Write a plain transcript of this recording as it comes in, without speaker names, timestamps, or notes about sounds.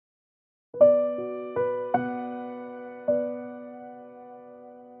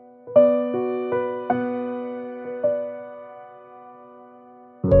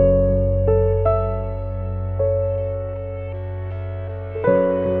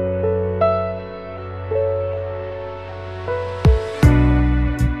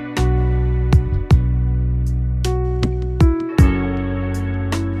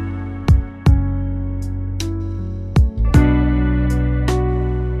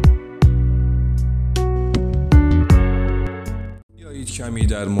کمی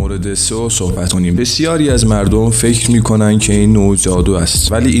در مورد سئو صحبت کنیم. بسیاری از مردم فکر میکنن که این نوع جادو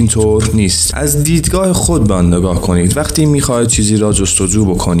است، ولی اینطور نیست. از دیدگاه خود به آن نگاه کنید. وقتی میخواهید چیزی را جستجو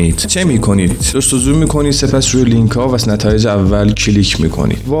بکنید چه میکنید؟ جستجو میکنید، سپس روی لینک ها و نتایج اول کلیک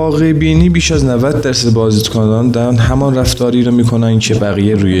میکنید. واقع بینی بیش از 90% بازدیدکنان در همان رفتاری را میکنن که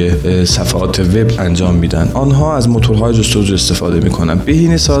بقیه روی صفحات وب انجام میدن. آنها از موتورهای جستجو استفاده میکنن.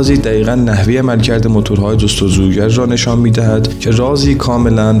 بهینه‌سازی دقیقاً نحوه عملکرد موتورهای جستجوگر را نشان میدهد که رازی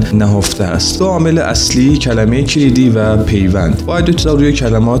کاملا نهفته است. دو عامل اصلی کلمه کلیدی و پیوند. باید روی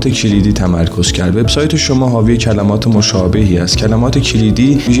کلمات کلیدی تمرکز کرد. وبسایت شما حاوی کلمات مشابهی است. کلمات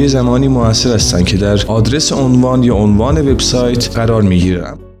کلیدی ویژه زمانی مؤثر هستند که در آدرس عنوان یا عنوان وبسایت قرار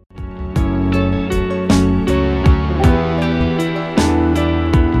میگیرند.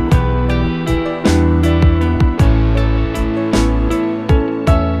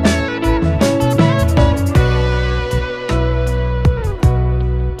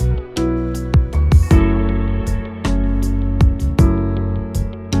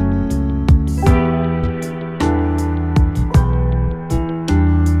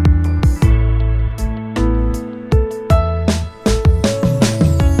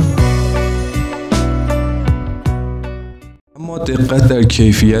 اما دقت در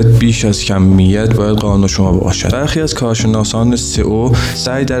کیفیت بیش از کمیت باید قانون شما باشد. برخی از کارشناسان سئو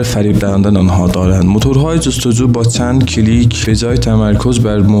سعی در فریب دادن آنها دارند. موتورهای جستجو با چند کلیک به جای تمرکز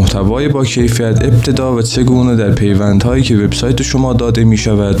بر محتوای با کیفیت، ابتدا و چگونه در پیوندهایی که وبسایت شما داده می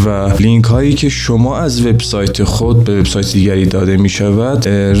شود و لینک هایی که شما از وبسایت خود به وبسایت دیگری داده می شود،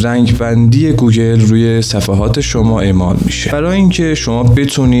 رنگ بندی گوگل روی صفحات شما اعمال میشه. برای اینکه شما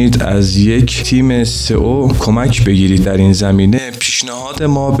بتونید از یک تیم سئو کمک بگیرید در این زمینه، پیشنهاد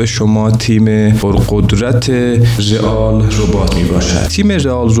ما به شما تیم پرقدرت رئال ربات می باشد. تیم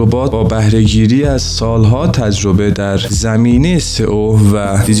رئال ربات با بهره‌گیری از سالها تجربه در زمینه سئو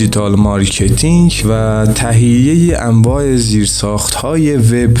و دیجیتال مارکتینگ و تهیه انواع زیرساخت‌های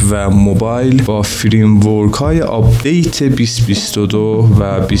وب و موبایل با فریمورک‌های آپدیت 2022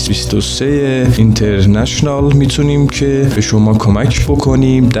 و 2023 اینترنشنال میتونیم که به شما کمک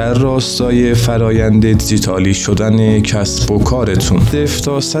بکنیم در راستای فرایند دیجیتالی شدن کسب و کارتون.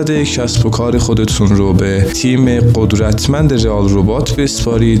 0-100 کسب و کار خودتون رو به تیم قدرتمند رئال ربات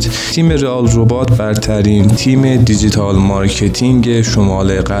بسپارید. تیم رئال ربات برترین تیم دیجیتال مارکتینگ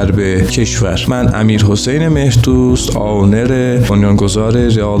شمال غرب کشور. من امیرحسین مهردوست، آونر بنیانگذار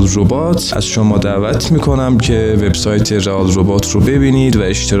رئال ربات، از شما دعوت میکنم که وبسایت رئال ربات رو ببینید و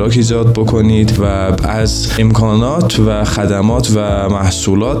اشتراک ایجاد بکنید و از امکانات و خدمات و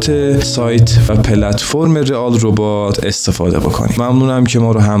محصولات سایت و پلتفرم رئال ربات استفاده بکنید. ممنونم که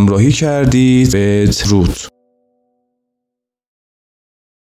ما رو همراهی کردید. بدرود.